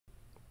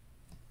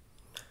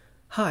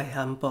Hi,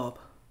 I'm Bob.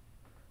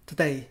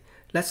 Today,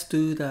 let's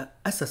do the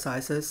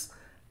exercises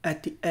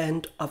at the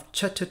end of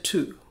Chapter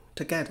 2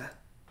 together.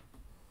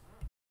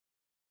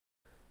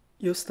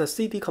 Use the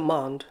cd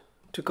command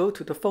to go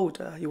to the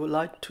folder you would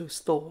like to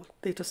store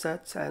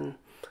datasets and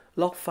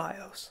log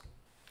files.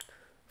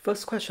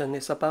 First question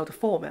is about the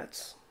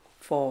formats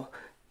for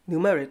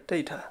numeric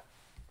data.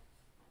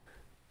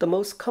 The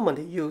most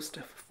commonly used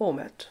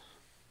format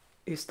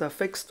is the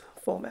fixed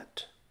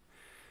format.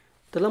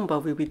 The number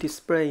will be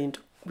displayed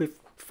with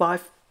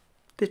 5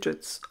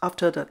 digits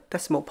after the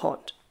decimal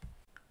point.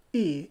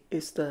 E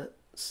is the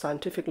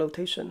scientific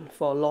notation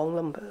for long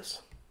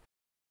numbers.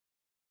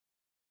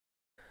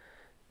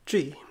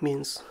 G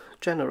means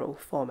general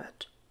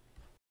format.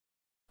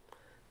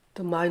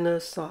 The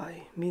minus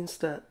sign means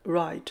the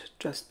right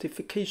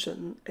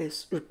justification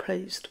is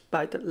replaced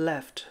by the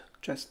left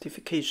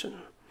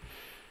justification.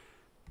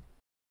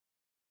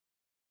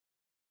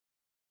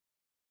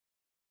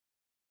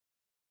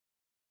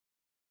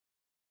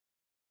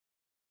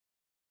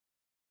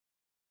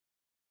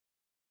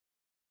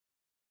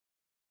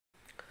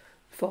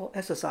 For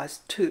exercise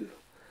 2,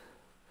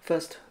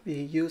 first we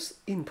use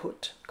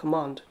input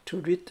command to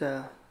read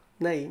the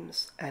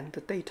names and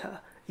the data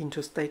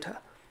into Stata,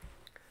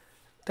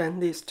 then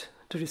list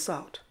the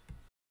result.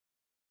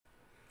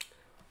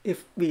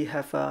 If we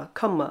have a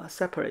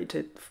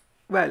comma-separated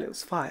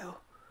values file,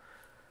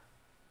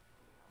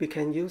 we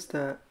can use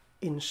the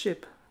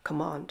inship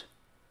command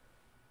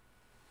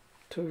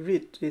to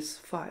read this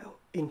file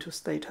into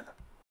Stata.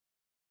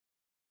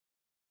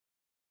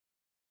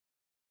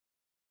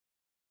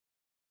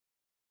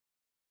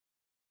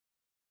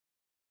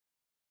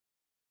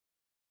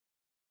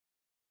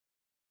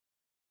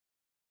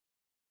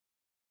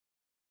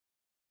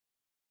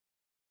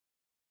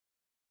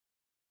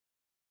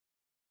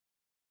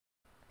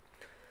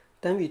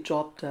 Then we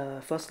drop the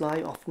first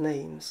line of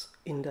names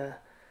in the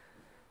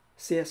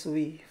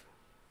CSV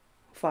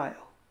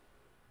file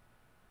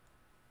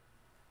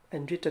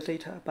and read the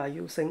data by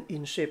using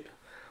inship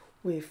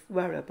with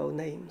variable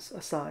names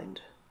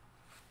assigned.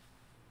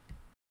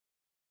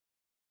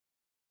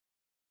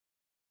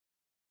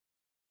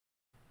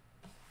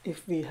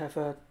 If we have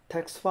a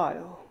text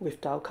file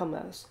without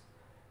commas,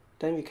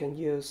 then we can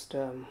use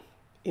the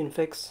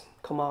infix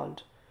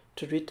command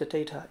to read the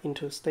data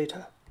into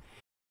Stata.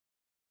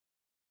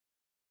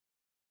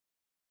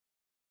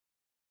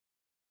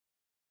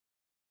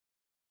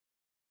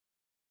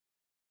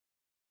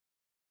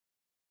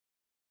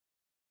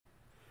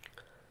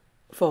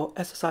 For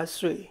exercise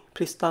 3,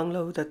 please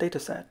download the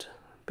dataset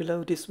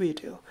below this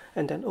video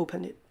and then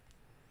open it.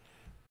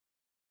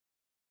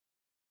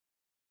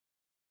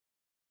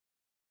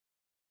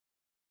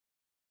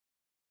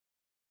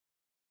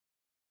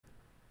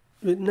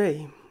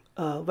 Rename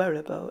a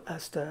variable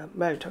as the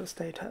marital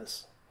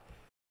status.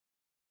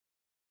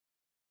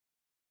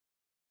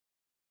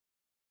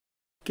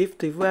 Give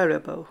the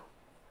variable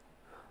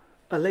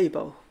a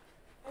label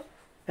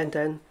and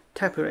then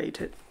tabulate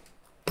it.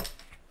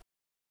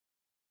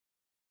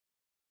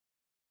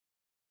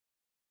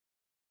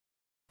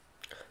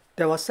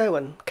 There are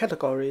 7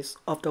 categories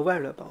of the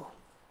variable.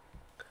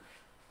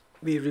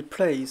 We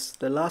replace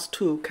the last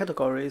 2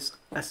 categories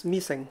as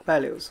missing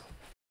values.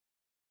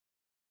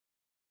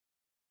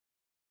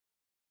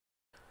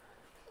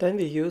 Then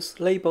we use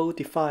label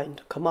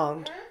defined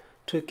command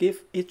to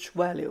give each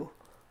value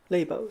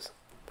labels.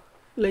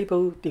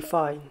 Label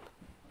define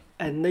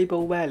and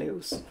label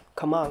values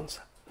commands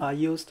are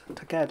used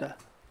together.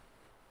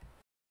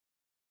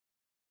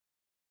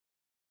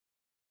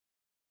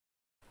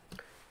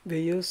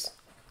 We use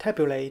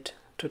tabulate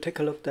to take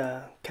a look at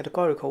the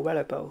categorical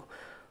variable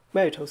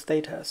marital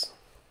status.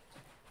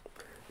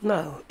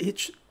 Now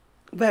each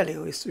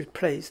value is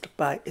replaced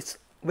by its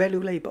value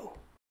label.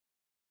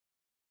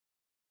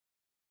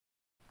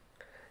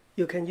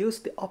 You can use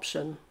the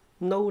option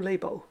no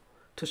label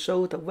to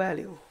show the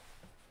value.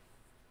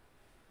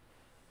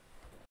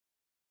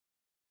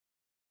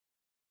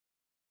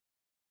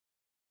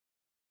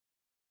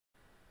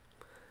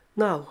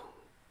 Now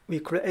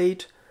we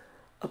create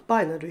a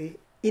binary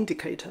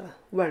indicator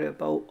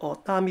variable or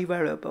dummy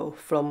variable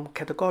from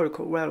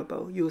categorical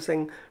variable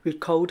using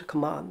recode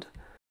command.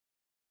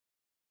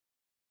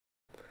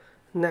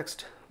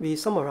 Next, we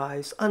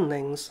summarize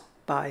unnames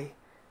by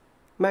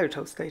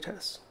marital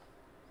status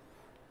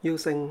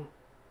using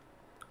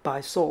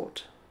by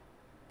sort.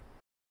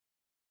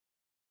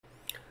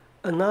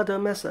 Another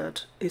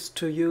method is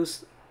to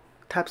use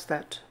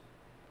tabstat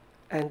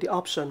and the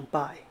option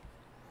by.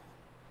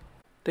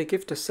 They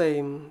give the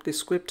same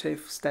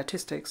descriptive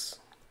statistics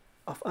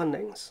of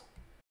unnames.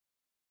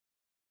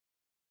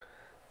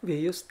 We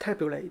use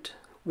tabulate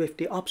with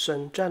the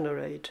option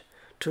generate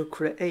to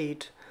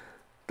create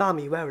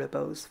dummy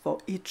variables for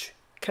each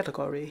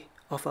category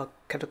of a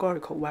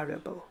categorical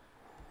variable.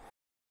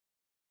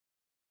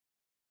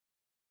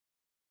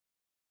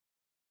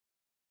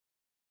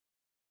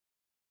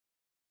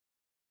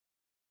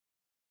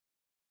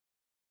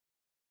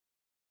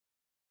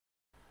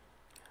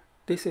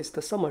 This is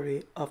the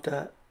summary of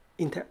the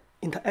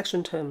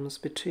interaction terms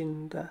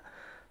between the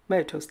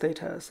marital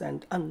status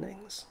and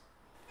earnings.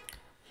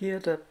 Here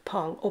the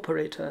pound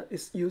operator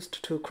is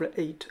used to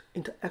create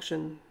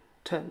interaction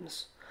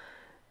terms.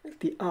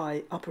 The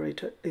I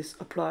operator is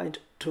applied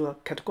to a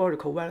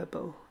categorical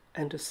variable,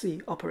 and the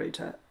C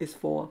operator is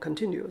for a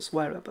continuous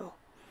variable.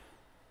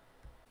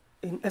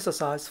 In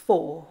exercise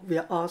 4, we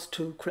are asked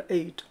to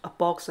create a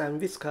box and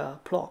whisker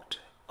plot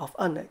of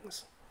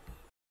earnings.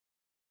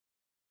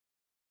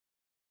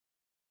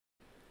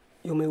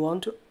 You may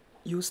want to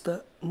use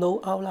the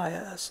No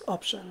Outliers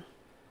option.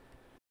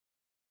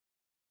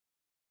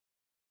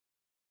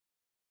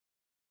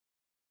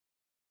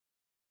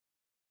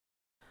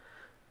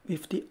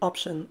 With the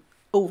option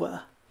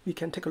Over, we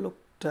can take a look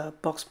at the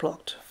box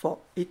plot for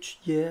each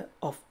year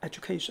of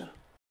education.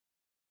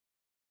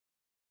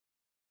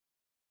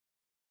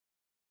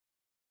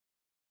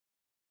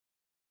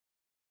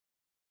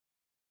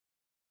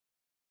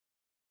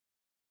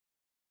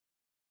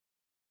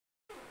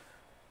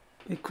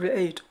 We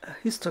create a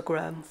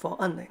histogram for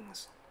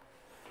earnings.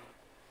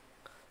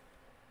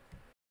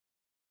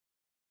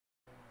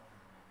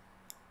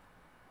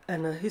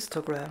 And a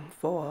histogram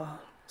for a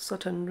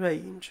certain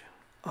range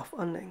of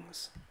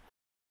earnings.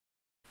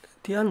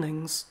 The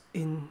earnings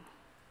in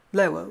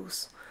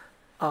levels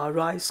are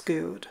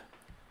right-skewed.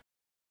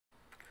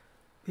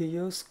 We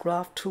use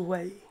graph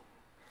two-way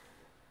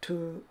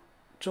to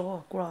draw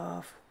a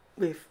graph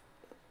with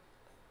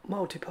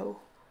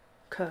multiple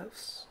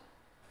curves.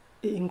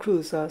 It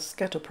includes a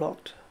scatter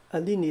plot, a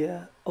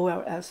linear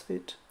OLS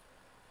fit,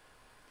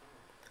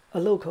 a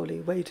locally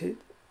weighted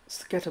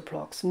scatter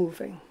plot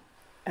smoothing,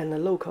 and a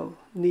local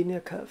linear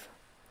curve.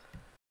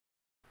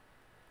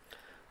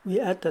 We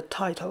add the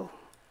title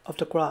of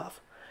the graph,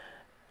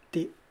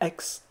 the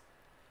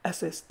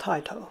x-axis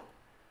title,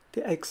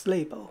 the x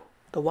label,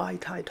 the y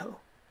title.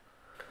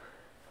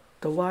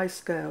 The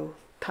y-scale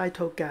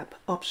title gap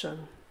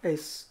option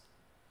is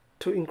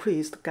to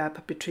increase the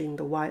gap between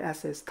the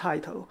y-axis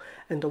title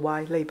and the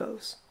y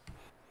labels.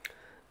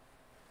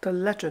 The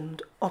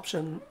legend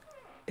option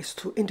is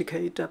to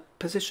indicate the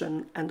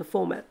position and the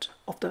format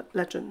of the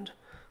legend.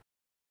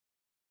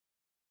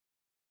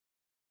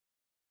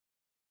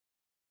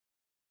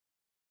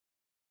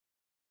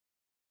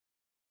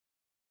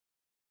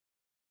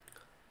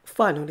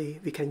 Finally,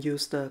 we can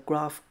use the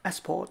graph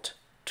export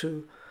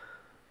to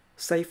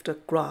save the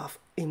graph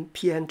in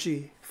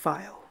PNG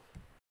file.